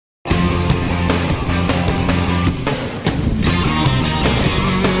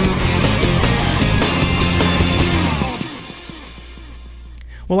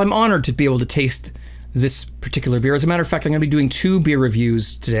Well, I'm honored to be able to taste this particular beer. As a matter of fact, I'm going to be doing 2 beer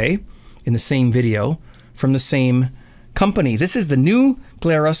reviews today in the same video from the same company. This is the new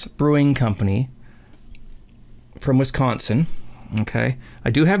Glarus Brewing Company from Wisconsin. Okay, I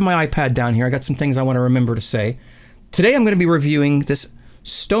do have my iPad down here. I got some things I want to remember to say. Today I'm going to be reviewing this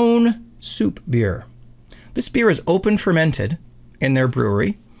Stone Soup beer. This beer is open fermented in their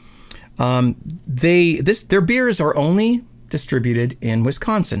brewery. Their beers are only distributed in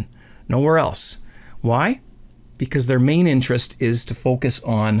Wisconsin, nowhere else. Why? Because their main interest is to focus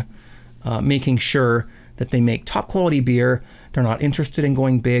on making sure that they make top quality beer. They're not interested in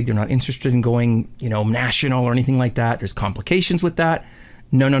going big. They're not interested in going, national or anything like that. There's complications with that.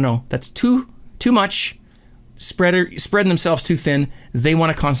 No. That's too much. Spreading themselves too thin. They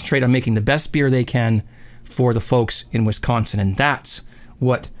want to concentrate on making the best beer they can for the folks in Wisconsin, and that's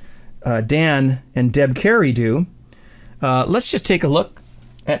what Dan and Deb Carey do. Let's just take a look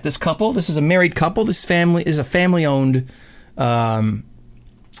at this couple. This is a married couple. This family is a family-owned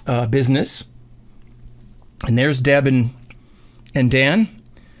business, and there's Deb and Dan.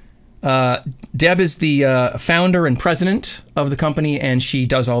 Deb is the founder and president of the company, and she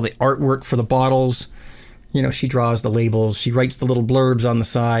does all the artwork for the bottles. She draws the labels. She writes the little blurbs on the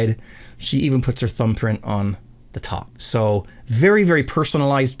side. She even puts her thumbprint on the top. So very, very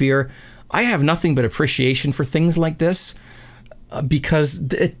personalized beer. I have nothing but appreciation for things like this because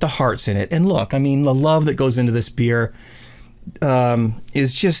the heart's in it. And look, I mean, the love that goes into this beer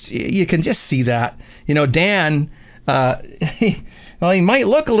is just, you can just see that. Dan, well, he might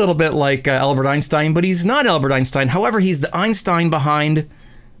look a little bit like Albert Einstein, but he's not Albert Einstein. However, he's the Einstein behind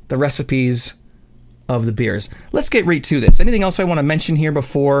the recipes of the beers. Let's get right to this. Anything else I want to mention here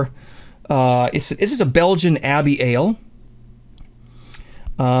before? This is a Belgian Abbey Ale.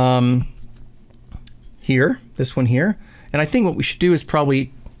 This one here. And I think what we should do is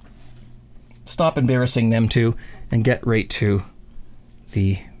probably stop embarrassing them too and get right to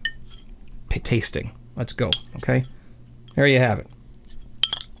the tasting. Let's go, okay? There you have it.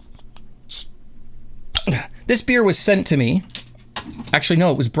 This beer was sent to me. Actually,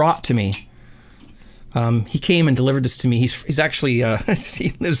 no, it was brought to me. He came and delivered this to me. He's actually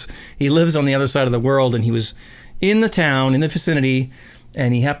he lives on the other side of the world, and he was in the town, in the vicinity,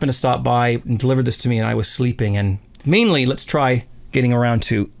 and he happened to stop by and delivered this to me, and I was sleeping. And mainly, let's try getting around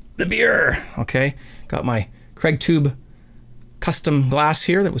to the beer. Okay, got my Craig Tube custom glass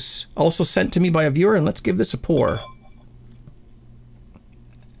here that was also sent to me by a viewer, and let's give this a pour.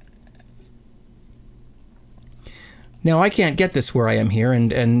 Now, I can't get this where I am here,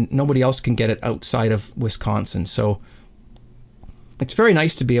 and nobody else can get it outside of Wisconsin, so it's very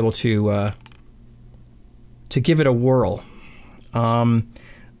nice to be able to give it a whirl.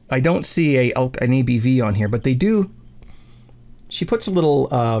 I don't see an ABV on here, but they do. She puts a little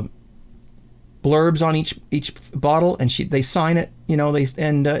blurbs on each bottle, and they sign it.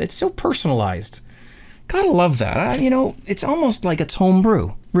 It's so personalized. Gotta love that. It's almost like it's home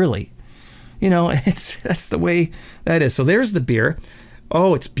brew, really. That's the way that is. So there's the beer.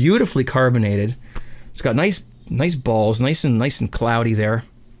 Oh, it's beautifully carbonated. It's got nice balls, nice and cloudy there.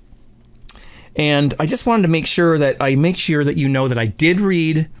 And I just wanted to make sure that you know that I did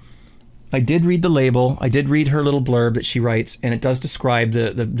read the label. I did read her little blurb that she writes, and it does describe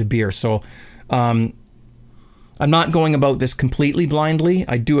the beer. So I'm not going about this completely blindly.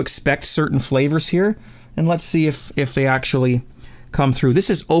 I do expect certain flavors here, and let's see if they actually come through. This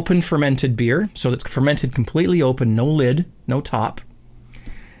is open fermented beer, so it's fermented completely open, no lid, no top.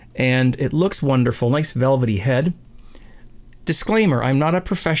 And it looks wonderful, nice velvety head. Disclaimer, I'm not a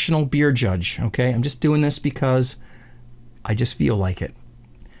professional beer judge, okay? I'm just doing this because I just feel like it.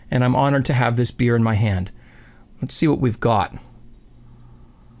 And I'm honored to have this beer in my hand. Let's see what we've got.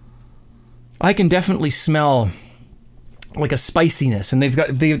 I can definitely smell like a spiciness, and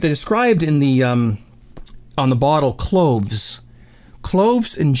they described in the on the bottle cloves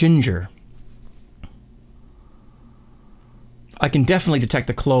and ginger. I can definitely detect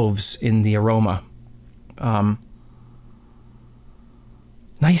the cloves in the aroma.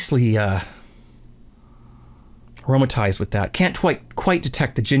 Nicely aromatized with that. Can't quite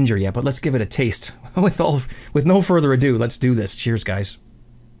detect the ginger yet, but let's give it a taste. With no further ado, let's do this. Cheers, guys.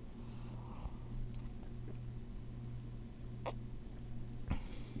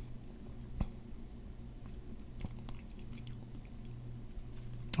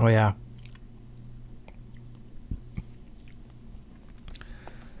 Oh yeah.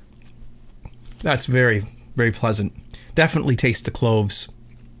 That's very, very pleasant. Definitely taste the cloves.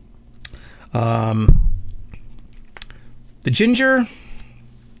 The ginger.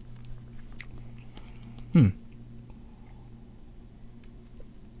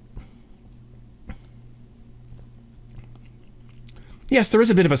 Yes, there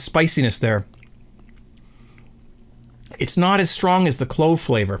is a bit of a spiciness there. It's not as strong as the clove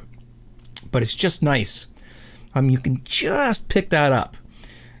flavor, but it's just nice. You can just pick that up.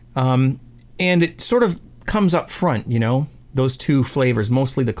 And it sort of comes up front, you know, those two flavors,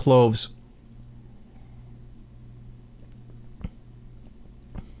 mostly the cloves.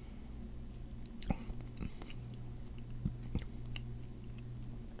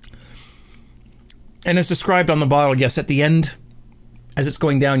 And as described on the bottle, yes, at the end, as it's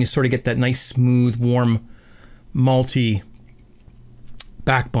going down, you sort of get that nice, smooth, warm, malty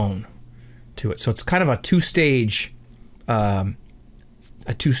backbone to it. So it's kind of a two-stager,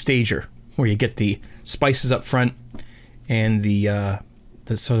 where you get the spices up front and the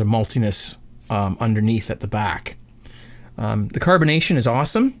sort of maltiness underneath at the back. The carbonation is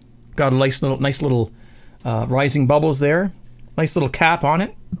awesome. Got a nice little rising bubbles there. Nice little cap on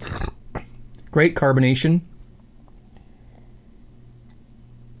it. Great carbonation.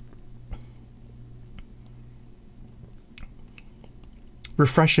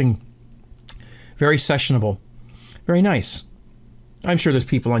 Refreshing. Very sessionable. Very nice. I'm sure there's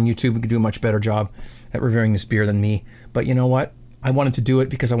people on YouTube who could do a much better job at reviewing this beer than me. But you know what? I wanted to do it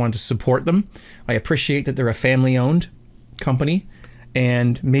because I wanted to support them. I appreciate that they're a family-owned company.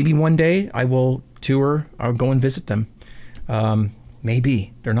 And maybe one day I will tour, I'll go and visit them.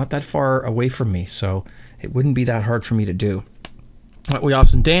 Maybe. They're not that far away from me, so it wouldn't be that hard for me to do. We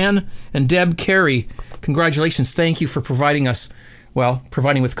awesome. Dan and Deb Carey, congratulations. Thank you for providing us, well,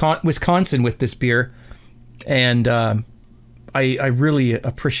 providing Wisconsin with this beer. And I really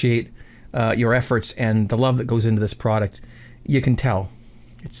appreciate your efforts and the love that goes into this product. You can tell.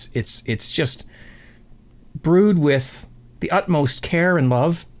 It's just brewed with the utmost care and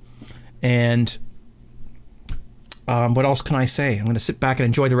love. And what else can I say? I'm going to sit back and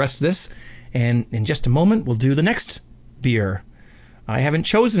enjoy the rest of this. And in just a moment, we'll do the next beer. I haven't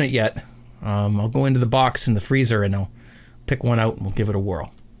chosen it yet. I'll go into the box in the freezer and I'll pick one out and we'll give it a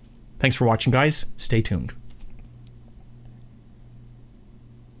whirl. Thanks for watching, guys. Stay tuned.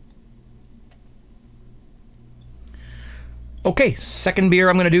 Okay, second beer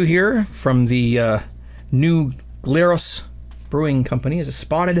I'm going to do here from the new Glarus Brewing Company is a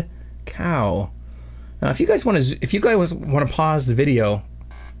Spotted Cow. Now, if you guys want to pause the video,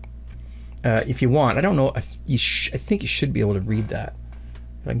 if you want, I don't know if I think you should be able to read that.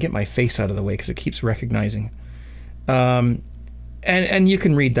 If I can get my face out of the way because it keeps recognizing. And you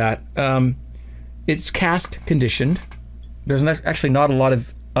can read that. It's cask conditioned. There's actually not a lot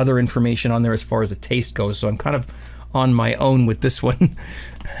of other information on there as far as the taste goes, so I'm kind of on my own with this one.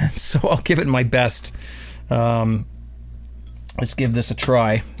 So I'll give it my best. Let's give this a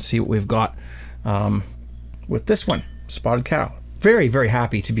try, see what we've got with this one, Spotted Cow. Very, very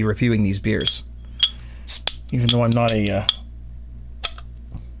happy to be reviewing these beers, even though I'm not a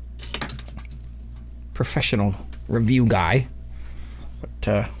professional review guy.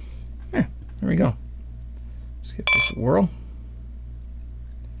 But yeah, there we go. Let's give this a whirl.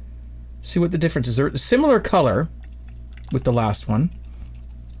 See what the difference is. They're a similar color with the last one,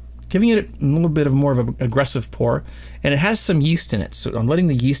 giving it a little bit of more of an aggressive pour, and it has some yeast in it. So I'm letting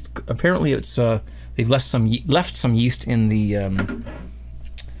the yeast. Apparently, it's they've left some yeast in the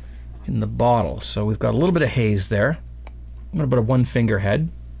bottle. So we've got a little bit of haze there, a little bit of one finger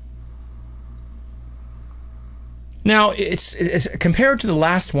head. Now it's compared to the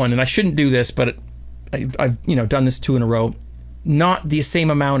last one, and I shouldn't do this, but I've done this 2 in a row. Not the same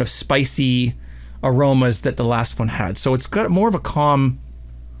amount of spicy aromas that the last one had. So it's got more of a calm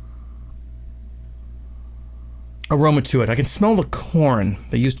aroma to it. I can smell the corn.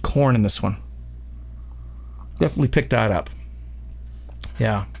 They used corn in this one. Definitely picked that up.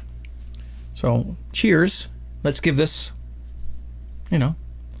 Yeah. So, cheers. Let's give this, a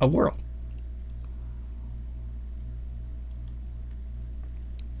whirl.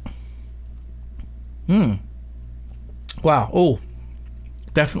 Wow. Oh,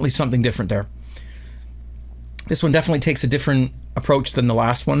 definitely something different there. This one definitely takes a different approach than the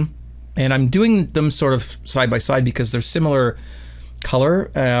last one. And I'm doing them sort of side by side because they're similar color.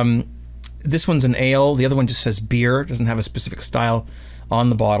 This one's an ale. The other one just says beer. It doesn't have a specific style on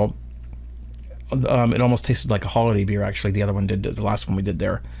the bottle. It almost tasted like a holiday beer, actually. The other one did. The last one we did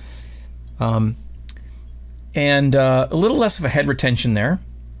there. And a little less of a head retention there.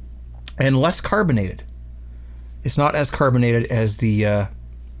 And less carbonated. It's not as carbonated as the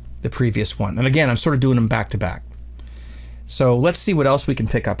previous one. And again, I'm sort of doing them back to back. So let's see what else we can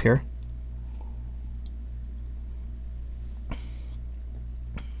pick up here.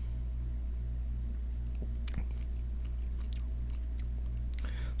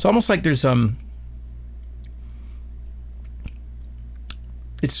 It's almost like there's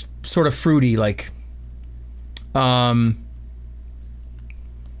it's sort of fruity, like trying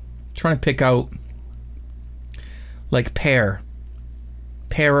to pick out like pear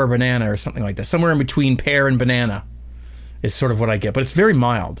or banana or something like that. Somewhere in between pear and banana is sort of what I get, but it's very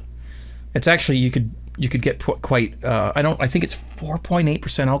mild. It's actually, you could get quite I think it's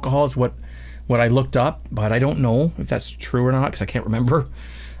 4.8% alcohol is what I looked up, but I don't know if that's true or not because I can't remember.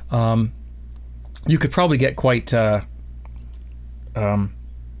 You could probably get quite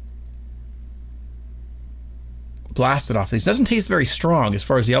blasted off these. It doesn't taste very strong as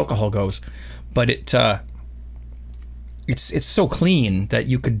far as the alcohol goes, but it's so clean that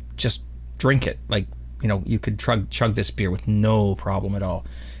you could just drink it. Like, you know, you could chug this beer with no problem at all.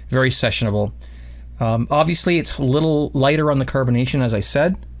 Very sessionable. Obviously, it's a little lighter on the carbonation, as I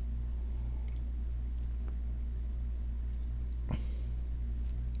said.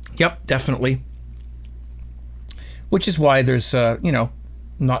 Yep, definitely. Which is why there's, you know,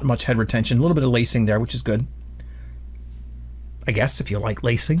 not much head retention. A little bit of lacing there, which is good. I guess, if you like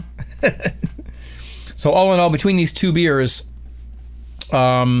lacing. So all in all, between these two beers, you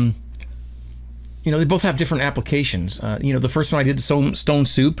know, they both have different applications. You know, the first one I did, the Stone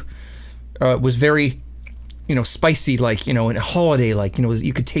Soup, was very, you know, spicy, like, you know, and holiday, like, you know,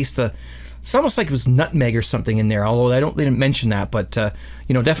 you could taste it's almost like it was nutmeg or something in there, although they didn't mention that, but,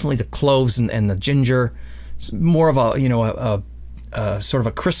 you know, definitely the cloves and the ginger. It's more of a, you know, a sort of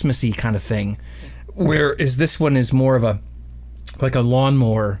a Christmassy kind of thing, whereas this one is more of like a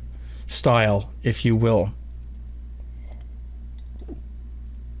lawnmower style, if you will.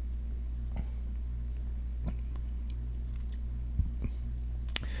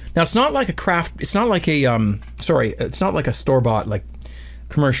 Now, it's not like a craft, it's not like a, it's not like a store-bought, like,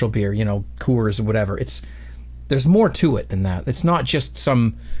 commercial beer, you know, Coors or whatever. There's more to it than that. It's not just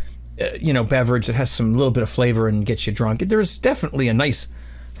some, you know, beverage that has some little bit of flavor and gets you drunk. There's definitely a nice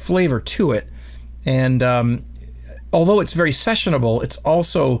flavor to it. And although it's very sessionable, it's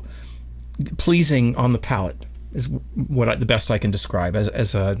also pleasing on the palate, is the best I can describe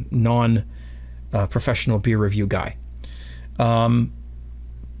as a non-professional beer review guy.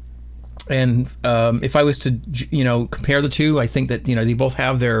 And if I was to, you know, compare the two, I think that, you know, they both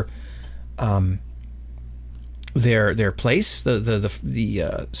have their place.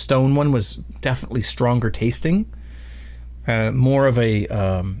 The Stone one was definitely stronger tasting, more of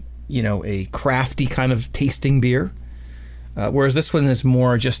a you know, a crafty kind of tasting beer, whereas this one is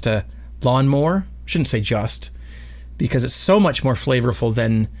more just a lawnmower. Shouldn't say just, because it's so much more flavorful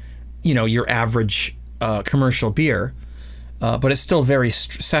than, you know, your average commercial beer. But it's still very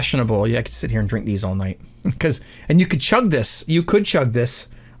sessionable. Yeah, I could sit here and drink these all night. And you could chug this. You could chug this.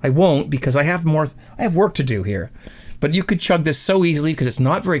 I won't, because I have work to do here. But you could chug this so easily because it's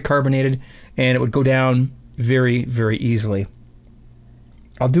not very carbonated, and it would go down very, very easily.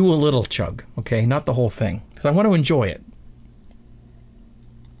 I'll do a little chug, okay? Not the whole thing, because I want to enjoy it.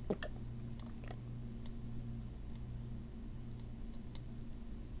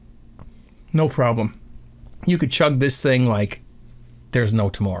 No problem. You could chug this thing like there's no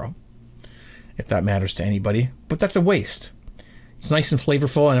tomorrow, if that matters to anybody. But that's a waste. It's nice and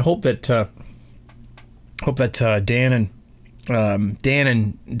flavorful, and I hope that Dan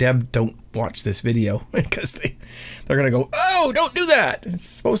and Deb don't watch this video, because they're gonna go, "Oh, don't do that. It's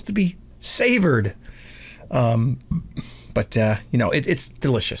supposed to be savored." But you know, it's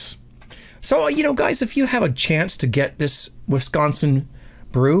delicious. So, you know, guys, if you have a chance to get this Wisconsin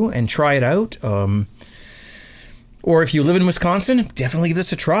brew and try it out, or if you live in Wisconsin, definitely give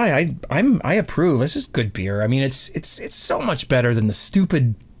this a try. I approve. This is good beer. I mean, it's so much better than the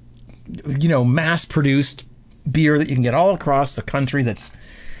stupid, you know, mass-produced beer that you can get all across the country.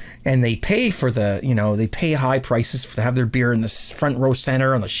 And they pay for they pay high prices to have their beer in the front row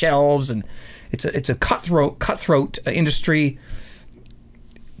center on the shelves, and it's a cutthroat industry.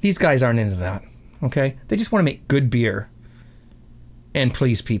 These guys aren't into that. Okay, they just want to make good beer and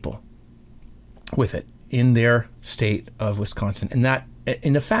please people with it in their state of Wisconsin. And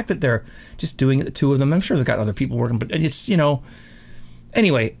the fact that they're just doing it, the two of them, I'm sure they've got other people working, but it's, you know,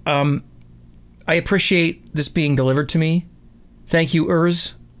 anyway, I appreciate this being delivered to me. Thank you,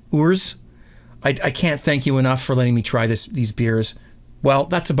 Urs. I can't thank you enough for letting me try these beers. Well,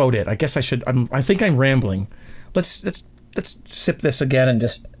 that's about it. I guess I should, I think I'm rambling. Let's sip this again and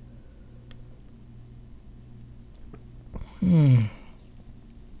just,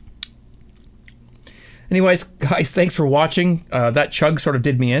 Anyways, guys, thanks for watching. That chug sort of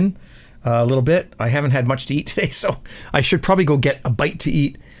did me in a little bit. I haven't had much to eat today, so I should probably go get a bite to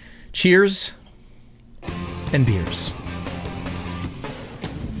eat. Cheers and beers.